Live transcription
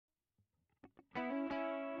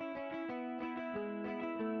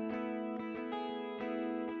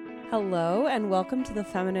Hello, and welcome to the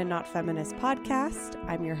Feminine Not Feminist podcast.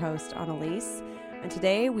 I'm your host, Annalise, and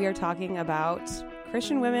today we are talking about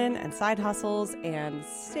Christian women and side hustles and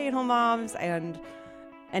stay-at-home moms and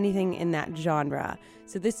anything in that genre.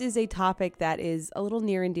 So this is a topic that is a little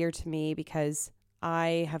near and dear to me because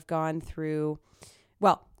I have gone through,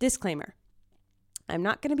 disclaimer, I'm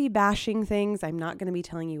not going to be bashing things. I'm not going to be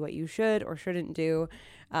telling you what you should or shouldn't do.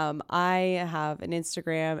 I have an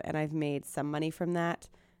Instagram and I've made some money from that.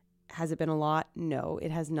 Has it been a lot? No,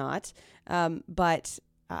 it has not. But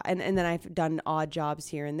then I've done odd jobs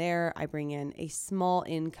here and there. I bring in a small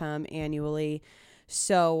income annually.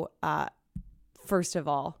 So first of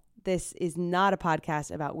all, this is not a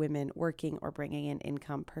podcast about women working or bringing in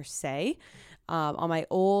income per se. On my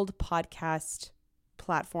old podcast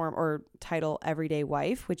platform or title, Everyday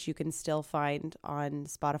Wife, which you can still find on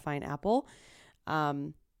Spotify and Apple,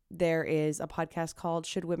 there is a podcast called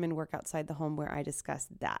Should Women Work Outside the Home, where I discuss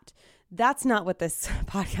that. That's not what this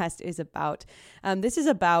podcast is about. This is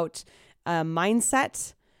about a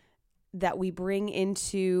mindset that we bring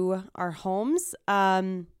into our homes.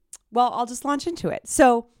 I'll just launch into it.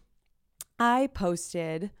 So I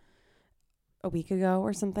posted a week ago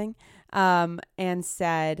or something and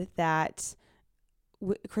said that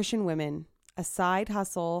Christian women, a side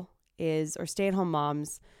hustle is, or stay-at-home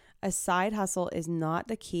moms, a side hustle is not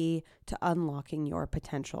the key to unlocking your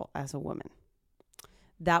potential as a woman.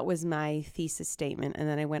 That was my thesis statement. And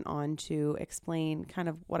then I went on to explain kind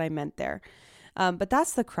of what I meant there. But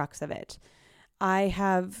that's the crux of it. I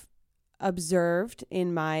have observed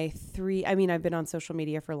in my I've been on social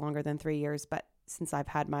media for longer than 3 years, but since I've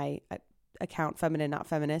had my account Feminine Not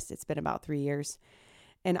Feminist, it's been about 3 years.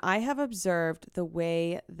 And I have observed the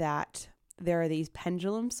way that there are these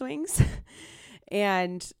pendulum swings.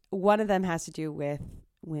 And one of them has to do with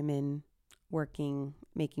women working,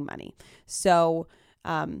 making money. So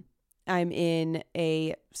I'm in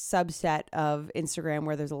a subset of Instagram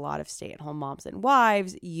where there's a lot of stay-at-home moms and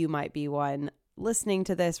wives. You might be one listening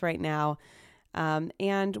to this right now.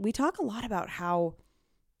 And we talk a lot about how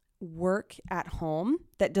work at home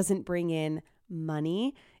that doesn't bring in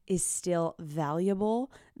money is still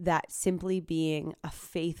valuable, that simply being a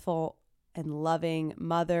faithful and loving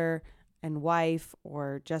mother and wife,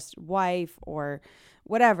 or just wife, or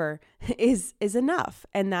whatever is enough,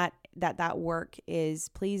 and that work is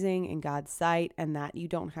pleasing in God's sight, and that you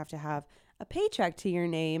don't have to have a paycheck to your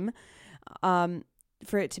name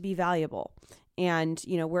for it to be valuable. And,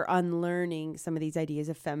 we're unlearning some of these ideas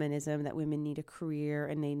of feminism, that women need a career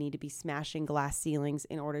and they need to be smashing glass ceilings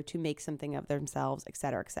in order to make something of themselves, et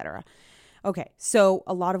cetera, et cetera. Okay, so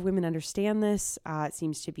a lot of women understand this. It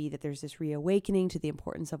seems to be that there's this reawakening to the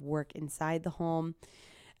importance of work inside the home.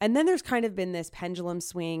 And then there's kind of been this pendulum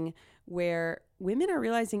swing where women are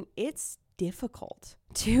realizing it's difficult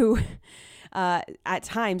to, at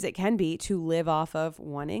times it can be, to live off of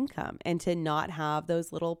one income and to not have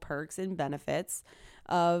those little perks and benefits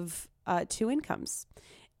of two incomes.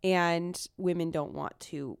 And women don't want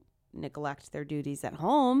to neglect their duties at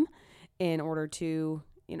home in order to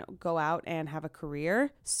go out and have a career.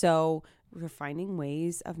 So we're finding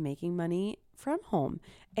ways of making money from home.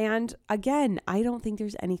 And again, I don't think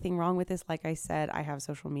there's anything wrong with this. Like I said, I have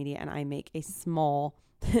social media and I make a small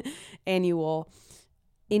annual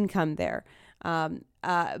income there.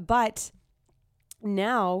 But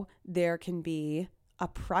now there can be a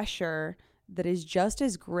pressure that is just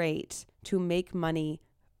as great to make money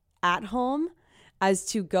at home as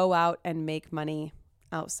to go out and make money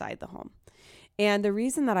outside the home. And the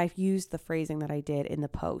reason that I've used the phrasing that I did in the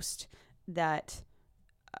post, that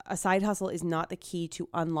a side hustle is not the key to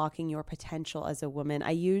unlocking your potential as a woman, I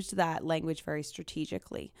used that language very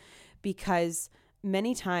strategically, because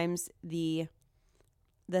many times the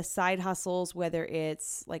side hustles, whether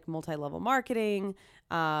it's like multi-level marketing,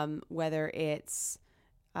 whether it's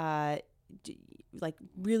like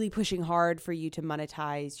really pushing hard for you to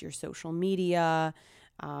monetize your social media,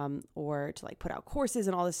 or to like put out courses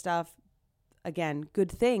and all this stuff. Again,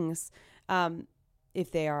 good things,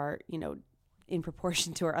 if they are, in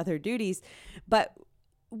proportion to our other duties. But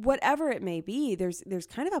whatever it may be, there's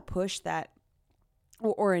kind of a push that,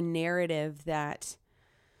 or a narrative that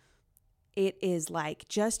it is like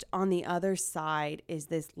just on the other side is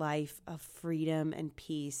this life of freedom and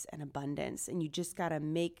peace and abundance. And you just got to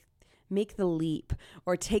make the leap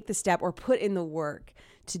or take the step or put in the work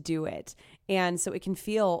to do it. And so it can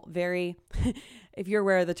feel very, if you're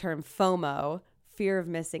aware of the term FOMO, fear of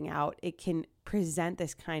missing out, it can present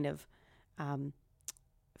this kind of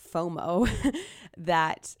FOMO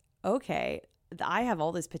that, okay, I have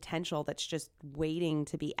all this potential that's just waiting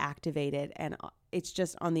to be activated, and it's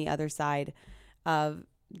just on the other side of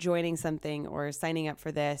joining something or signing up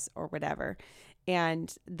for this or whatever.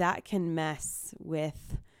 And that can mess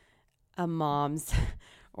with a mom's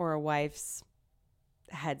or a wife's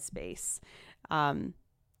headspace.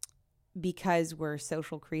 Because we're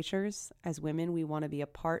social creatures as women, we want to be a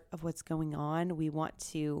part of what's going on. We want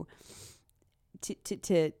to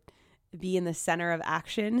be in the center of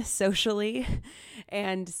action socially.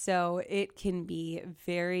 And so it can be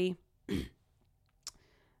very,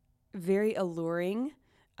 very alluring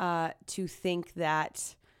to think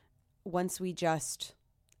that once we just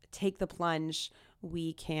take the plunge,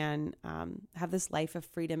 we can have this life of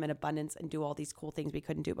freedom and abundance and do all these cool things we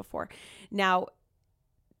couldn't do before. Now,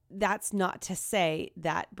 that's not to say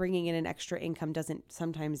that bringing in an extra income doesn't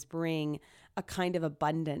sometimes bring a kind of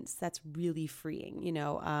abundance that's really freeing. You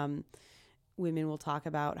know, women will talk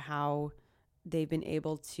about how they've been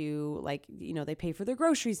able to, like, you know, they pay for their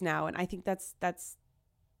groceries now. And I think that's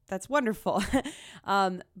wonderful.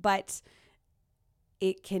 But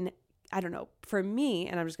it can, I don't know, for me,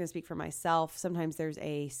 and I'm just going to speak for myself, sometimes there's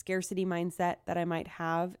a scarcity mindset that I might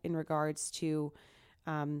have in regards to,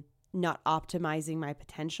 not optimizing my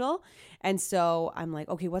potential. And so I'm like,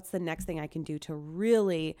 okay, what's the next thing I can do to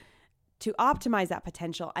really, to optimize that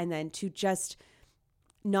potential, and then to just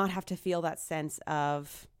not have to feel that sense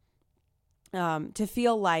of, to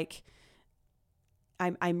feel like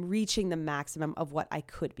I'm reaching the maximum of what I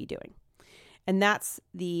could be doing. And that's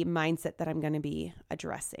the mindset that I'm going to be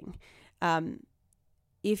addressing.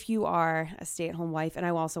 If you are a stay-at-home wife, and I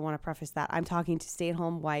also want to preface that I'm talking to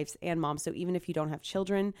stay-at-home wives and moms. So even if you don't have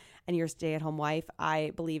children and you're a stay-at-home wife,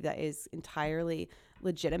 I believe that is entirely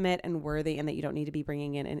legitimate and worthy, and that you don't need to be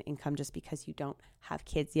bringing in an income just because you don't have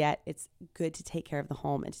kids yet. It's good to take care of the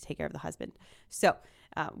home and to take care of the husband. So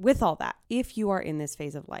with all that, if you are in this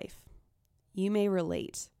phase of life, you may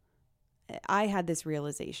relate. I had this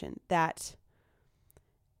realization that,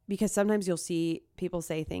 because sometimes you'll see people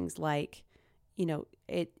say things like, you know,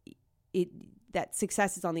 that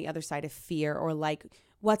success is on the other side of fear, or like,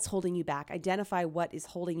 what's holding you back? Identify what is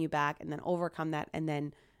holding you back and then overcome that, and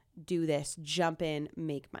then do this, jump in,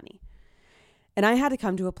 make money. And I had to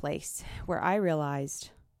come to a place where I realized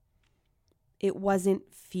it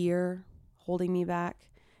wasn't fear holding me back.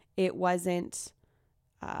 It wasn't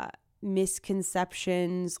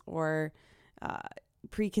misconceptions or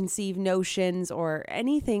preconceived notions or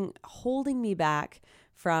anything holding me back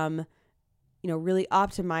from, you know, really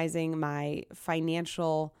optimizing my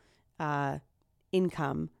financial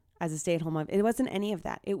income as a stay-at-home mom. It wasn't any of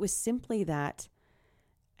that. It was simply that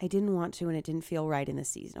I didn't want to, and it didn't feel right in this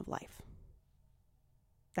season of life.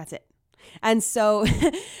 That's it. And so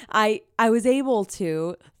I was able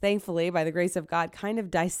to, thankfully, by the grace of God, kind of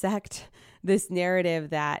dissect this narrative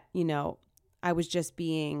that, you know, I was just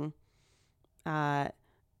being that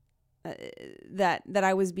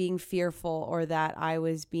I was being fearful, or that I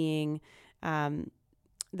was being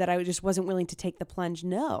that I just wasn't willing to take the plunge.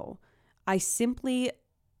 No, I simply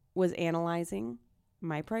was analyzing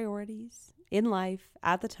my priorities in life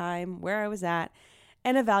at the time, where I was at,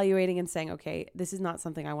 and evaluating and saying, okay, this is not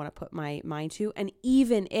something I want to put my mind to. And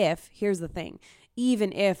even if, here's the thing,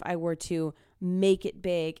 even if I were to make it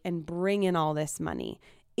big and bring in all this money,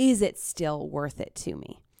 is it still worth it to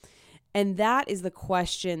me? And that is the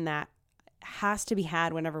question that has to be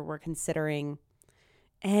had whenever we're considering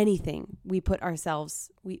anything we put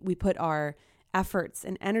ourselves, we put our efforts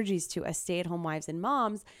and energies to as stay-at-home wives and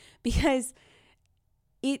moms, because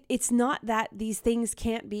it's not that these things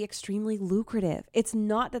can't be extremely lucrative. It's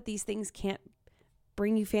not that these things can't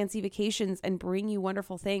bring you fancy vacations and bring you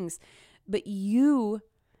wonderful things, but you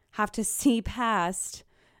have to see past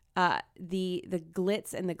the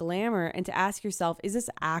glitz and the glamour, and to ask yourself, is this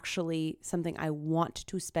actually something I want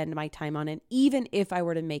to spend my time on? And even if I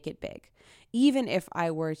were to make it big, even if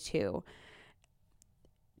I were to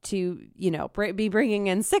you know, be bringing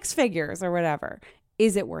in 6 figures or whatever,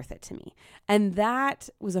 is it worth it to me? And that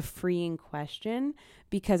was a freeing question,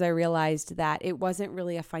 because I realized that it wasn't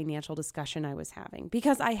really a financial discussion I was having,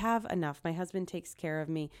 because I have enough. My husband takes care of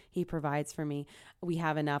me. He provides for me. We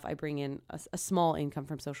have enough. I bring in a small income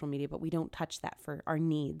from social media, but we don't touch that for our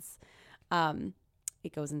needs.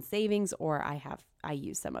 It goes in savings, or I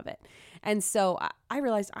use some of it. And so I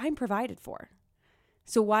realized I'm provided for.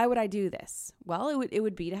 So why would I do this? Well, it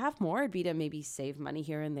would be to have more. It'd be to maybe save money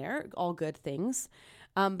here and there, all good things.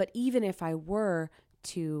 But even if I were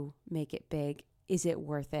to make it big, is it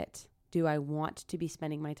worth it? Do I want to be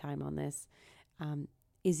spending my time on this?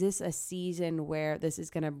 Is this a season where this is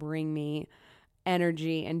going to bring me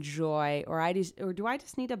energy and joy, or do I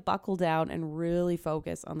just need to buckle down and really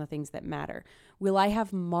focus on the things that matter? Will I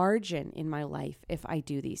have margin in my life if I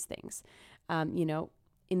do these things? You know,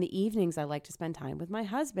 in the evenings, I like to spend time with my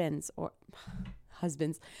husbands.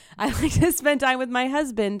 I like to spend time with my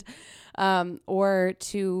husband, or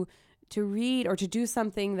to read or to do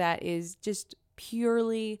something that is just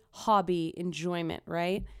purely hobby enjoyment,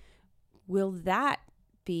 right? Will that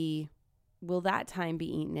time be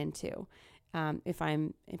eaten into if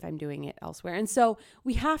I'm doing it elsewhere? And so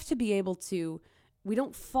we have to be able to. We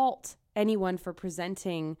don't fault anyone for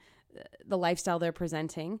presenting the lifestyle they're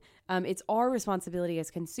presenting. It's our responsibility as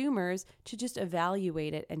consumers to just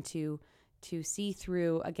evaluate it and to see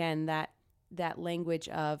through, again, that language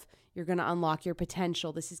of you're going to unlock your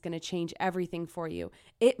potential. This is going to change everything for you.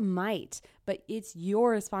 It might, but it's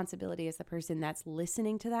your responsibility as the person that's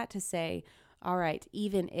listening to that to say, all right,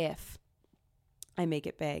 even if I make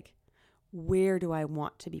it big, where do I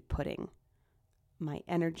want to be putting my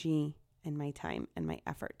energy and my time and my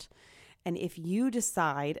effort? And if you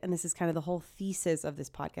decide, and this is kind of the whole thesis of this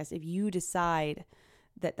podcast, if you decide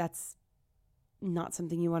that that's not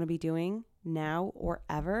something you want to be doing now or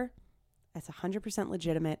ever, that's 100%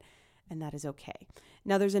 legitimate, and that is okay.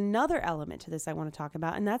 Now, there's another element to this I want to talk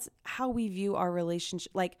about, and that's how we view our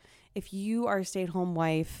relationship. Like, if you are a stay-at-home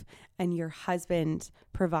wife and your husband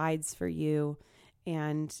provides for you,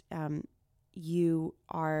 and you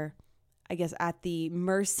are, I guess, at the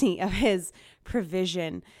mercy of his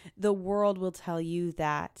provision, the world will tell you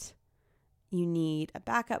that you need a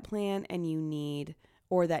backup plan, and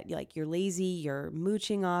or that like you're lazy, you're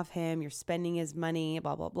mooching off him, you're spending his money,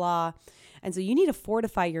 blah, blah, blah. And so you need to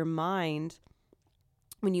fortify your mind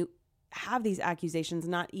when you have these accusations,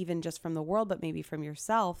 not even just from the world, but maybe from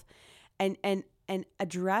yourself, and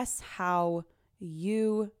address how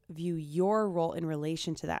you view your role in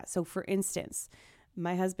relation to that. So for instance,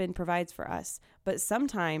 my husband provides for us, but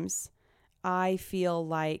sometimes I feel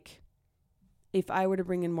like if I were to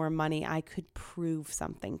bring in more money, I could prove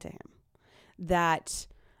something to him, that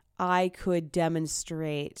I could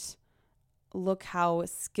demonstrate, look how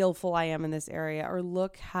skillful I am in this area, or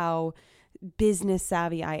look how business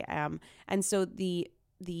savvy I am. And so the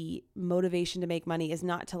motivation to make money is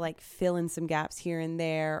not to like fill in some gaps here and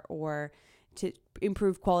there or to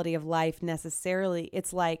improve quality of life necessarily.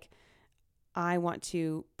 It's like, I want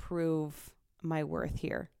to prove my worth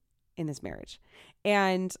here in this marriage.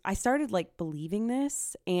 And I started like believing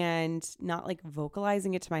this and not like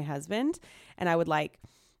vocalizing it to my husband. And I would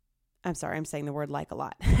I'm sorry, I'm saying the word like a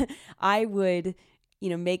lot. I would,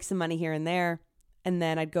 make some money here and there. And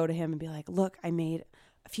then I'd go to him and be like, look, I made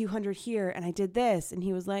a few hundred here and I did this. And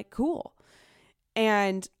he was like, cool.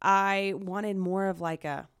 And I wanted more of like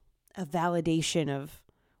a validation of,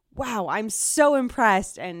 wow, I'm so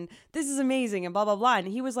impressed and this is amazing and blah, blah, blah. And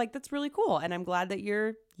he was like, that's really cool. And I'm glad that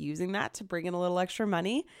you're using that to bring in a little extra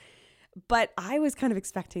money. But I was kind of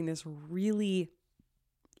expecting this really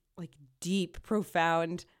like deep,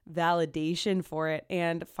 profound validation for it.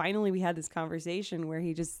 And finally we had this conversation where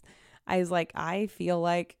I was like, I feel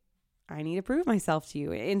like I need to prove myself to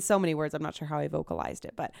you in so many words. I'm not sure how I vocalized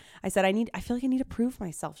it, but I said, I feel like I need to prove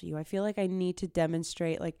myself to you. I feel like I need to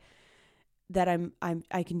demonstrate like that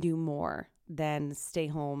I can do more than stay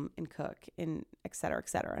home and cook and et cetera, et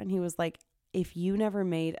cetera. And he was like, if you never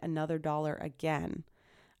made another dollar again,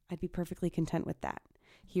 I'd be perfectly content with that.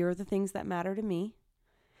 Here are the things that matter to me.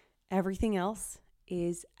 Everything else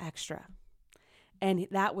is extra. And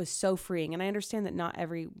that was so freeing. And I understand that not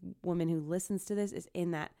every woman who listens to this is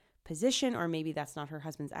in that position, or maybe that's not her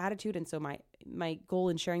husband's attitude. And so my goal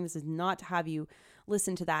in sharing this is not to have you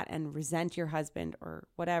listen to that and resent your husband or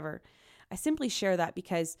whatever. I simply share that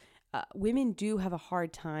because women do have a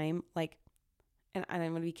hard time, like, and I'm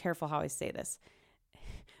going to be careful how I say this,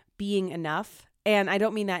 being enough. And I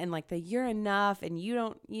don't mean that in like the you're enough and you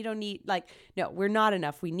don't need, like, no, we're not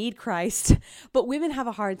enough. We need Christ. But women have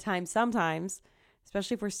a hard time sometimes,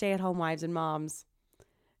 especially if we're stay-at-home wives and moms,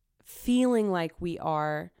 feeling like we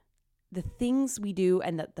are the things we do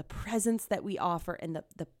and the presence that we offer and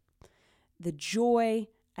the joy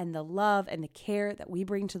and the love and the care that we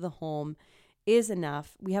bring to the home is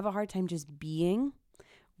enough. We have a hard time just being.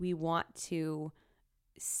 We want to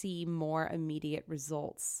see more immediate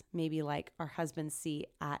results, maybe like our husbands see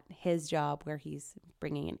at his job where he's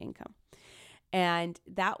bringing in income. And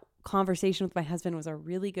that conversation with my husband was a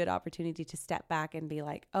really good opportunity to step back and be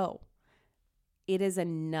like, oh, it is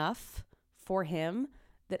enough for him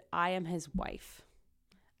that I am his wife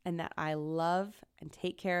and that I love and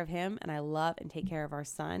take care of him and I love and take care of our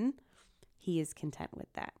son. He is content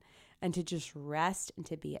with that. And to just rest and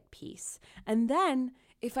to be at peace. And then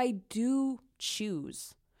if I do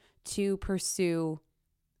choose to pursue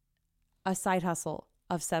a side hustle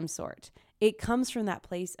of some sort, it comes from that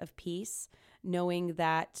place of peace, knowing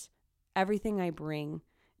that everything I bring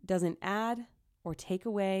doesn't add or take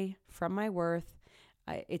away from my worth.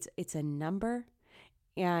 It's a number,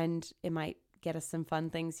 and it might get us some fun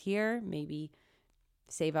things here. Maybe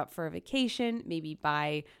save up for a vacation, maybe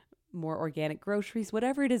buy more organic groceries,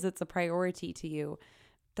 whatever it is that's a priority to you.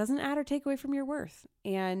 Doesn't add or take away from your worth.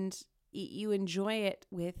 And you enjoy it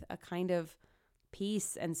with a kind of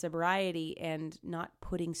peace and sobriety and not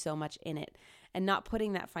putting so much in it and not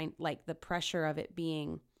putting that like the pressure of it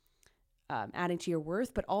being adding to your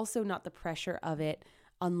worth, but also not the pressure of it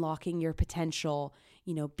unlocking your potential,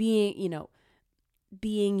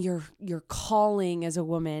 being your calling as a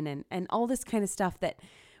woman and all this kind of stuff that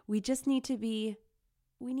we just need to be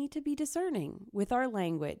discerning with our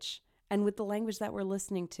language and with the language that we're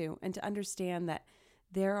listening to, and to understand that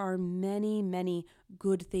there are many, many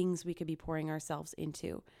good things we could be pouring ourselves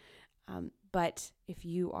into. But if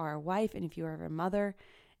you are a wife and if you are a mother,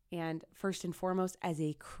 and first and foremost as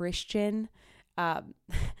a Christian, and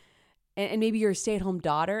maybe you're a stay-at-home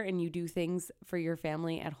daughter and you do things for your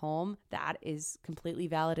family at home, that is completely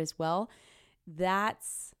valid as well.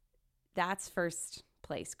 That's first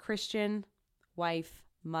place. Christian, wife,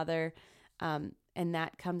 mother, and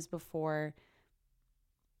that comes before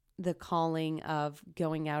the calling of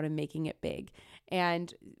going out and making it big.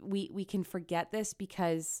 And we can forget this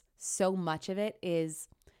because so much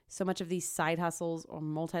of these side hustles or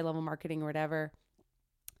multi-level marketing or whatever,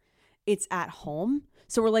 it's at home.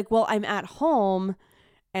 So we're like, well, I'm at home.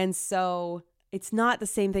 And so it's not the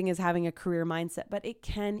same thing as having a career mindset, but it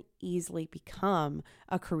can easily become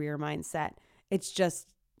a career mindset. It's just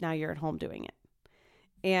now you're at home doing it.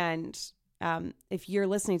 And if you're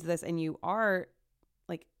listening to this and you are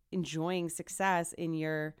like enjoying success in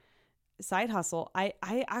your side hustle, I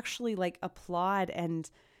actually like applaud, and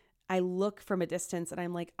I look from a distance and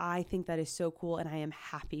I'm like, I think that is so cool and I am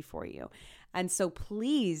happy for you. And so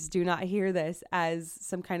please do not hear this as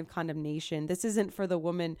some kind of condemnation. This isn't for the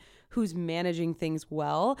woman who's managing things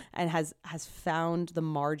well and has found the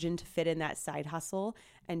margin to fit in that side hustle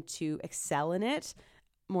and to excel in it.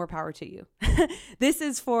 More power to you. This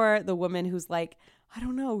is for the woman who's like, I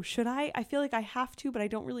don't know, should I? I feel like I have to, but I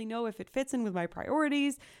don't really know if it fits in with my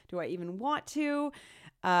priorities. Do I even want to?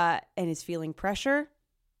 And is feeling pressure.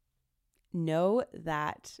 Know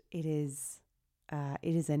that it is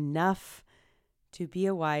enough to be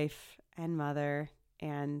a wife and mother,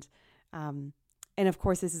 and of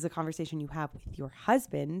course this is a conversation you have with your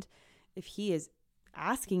husband. If he is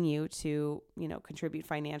asking you to, contribute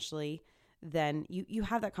financially, then you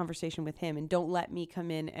have that conversation with him, and don't let me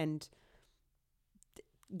come in and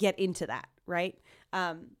get into that, right?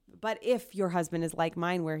 But if your husband is like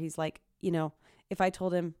mine, where he's like, if I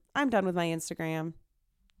told him I'm done with my Instagram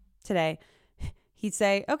today, he'd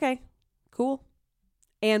say, okay, cool.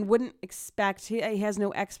 And wouldn't expect, he has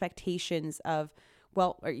no expectations of,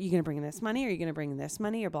 well, are you going to bring in this money? Are you going to bring in this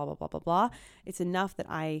money? Or blah, blah, blah, blah, blah. It's enough that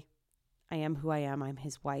I am who I am. I'm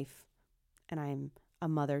his wife and I'm a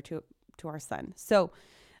mother to our son. So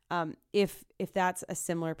if that's a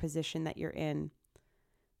similar position that you're in,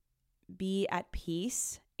 be at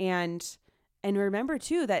peace. And remember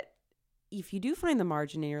too, that if you do find the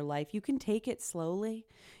margin in your life, you can take it slowly.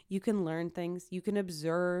 You can learn things. You can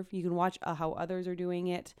observe. You can watch how others are doing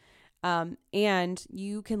it. And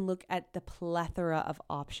you can look at the plethora of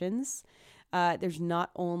options. There's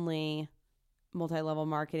not only multi-level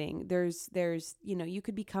marketing. There's you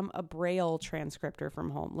could become a Braille transcriptor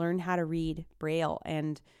from home. Learn how to read Braille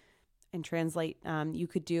and translate. You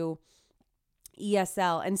could do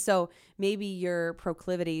ESL. And so maybe your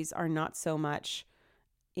proclivities are not so much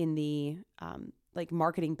in the like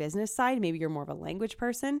marketing business side. Maybe you're more of a language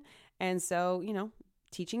person. And so,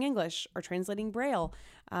 teaching English or translating Braille.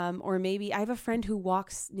 Or maybe I have a friend who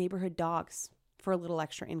walks neighborhood dogs for a little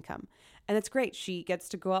extra income. And it's great. She gets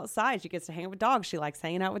to go outside. She gets to hang out with dogs. She likes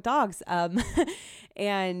hanging out with dogs.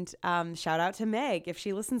 And shout out to Meg if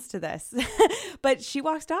she listens to this. But she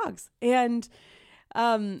walks dogs. And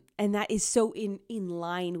that is so in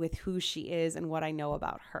line with who she is and what I know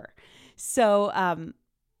about her. So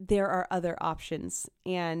there are other options,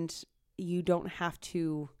 and you don't have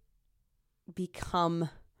to become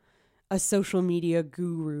a social media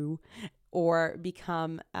guru or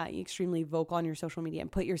become extremely vocal on your social media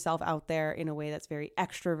and put yourself out there in a way that's very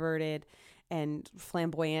extroverted and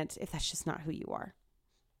flamboyant if that's just not who you are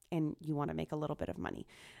and you want to make a little bit of money.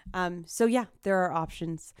 So yeah, there are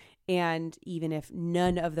options. And even if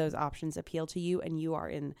none of those options appeal to you and you are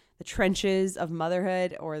in the trenches of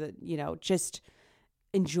motherhood or just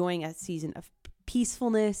enjoying a season of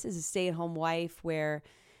peacefulness as a stay-at-home wife where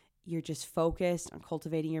you're just focused on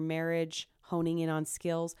cultivating your marriage, honing in on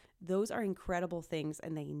skills. Those are incredible things,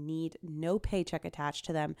 and they need no paycheck attached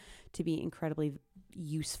to them to be incredibly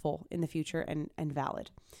useful in the future and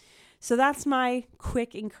valid. So that's my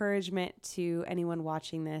quick encouragement to anyone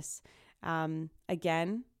watching this.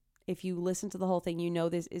 Again, if you listen to the whole thing, you know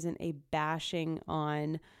this isn't a bashing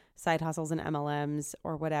on side hustles and MLMs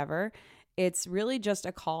or whatever. It's really just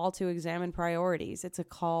a call to examine priorities. It's a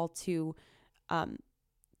call to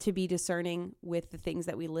be discerning with the things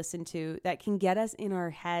that we listen to that can get us in our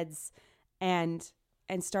heads and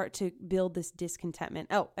start to build this discontentment.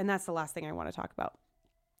 Oh, and that's the last thing I want to talk about.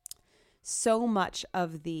 So much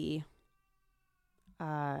of the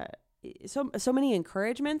so many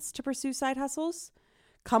encouragements to pursue side hustles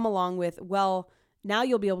come along with, well, now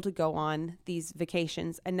you'll be able to go on these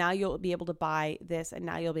vacations, and now you'll be able to buy this, and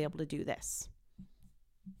now you'll be able to do this.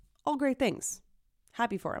 All great things.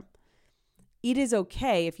 Happy for them. It is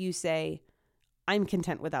okay if you say, I'm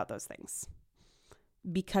content without those things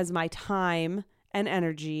because my time and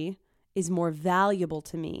energy is more valuable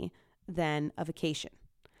to me than a vacation.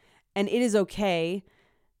 And it is okay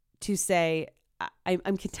to say,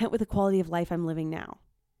 I'm content with the quality of life I'm living now,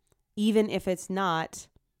 even if it's not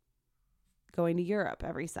going to Europe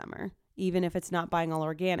every summer, even if it's not buying all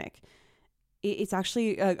organic. It's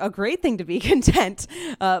actually a great thing to be content.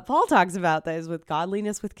 Paul talks about this with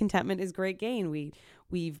godliness, with contentment is great gain.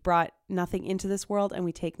 We've brought nothing into this world and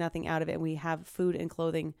we take nothing out of it. And we have food and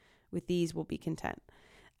clothing. With these, we'll be content.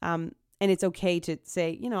 And it's okay to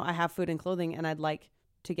say, I have food and clothing and I'd like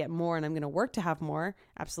to get more and I'm going to work to have more.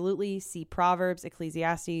 Absolutely. See Proverbs,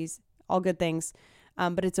 Ecclesiastes, all good things.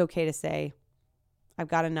 But it's okay to say, I've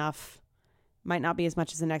got enough. Might not be as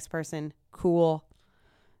much as the next person. Cool.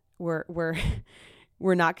 We're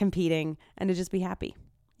not competing, and to just be happy.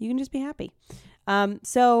 You can just be happy.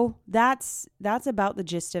 So that's about the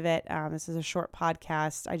gist of it. This is a short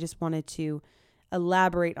podcast. I just wanted to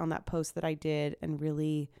elaborate on that post that I did and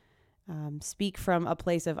really speak from a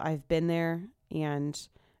place of I've been there, and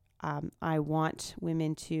I want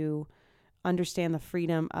women to understand the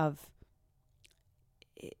freedom of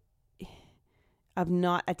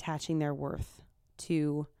not attaching their worth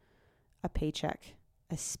to a paycheck,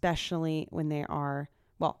 especially when they are,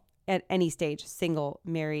 well, at any stage, single,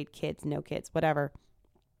 married, kids, no kids, whatever.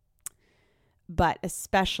 But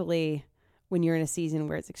especially when you're in a season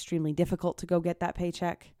where it's extremely difficult to go get that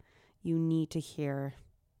paycheck, you need to hear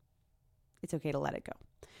it's okay to let it go.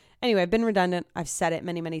 Anyway, I've been redundant. I've said it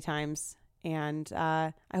many, many times. And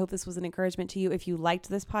I hope this was an encouragement to you. If you liked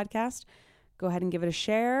this podcast, go ahead and give it a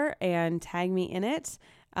share and tag me in it,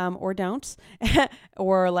 or don't,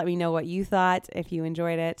 or let me know what you thought if you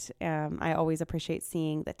enjoyed it. I always appreciate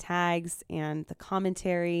seeing the tags and the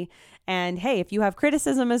commentary. And hey, if you have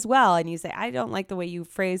criticism as well and you say, I don't like the way you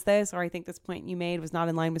phrased this, or I think this point you made was not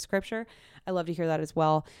in line with scripture, I love to hear that as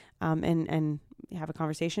well, and have a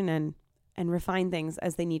conversation and refine things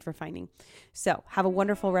as they need refining. So have a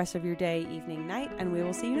wonderful rest of your day, evening, night, and we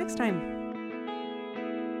will see you next time.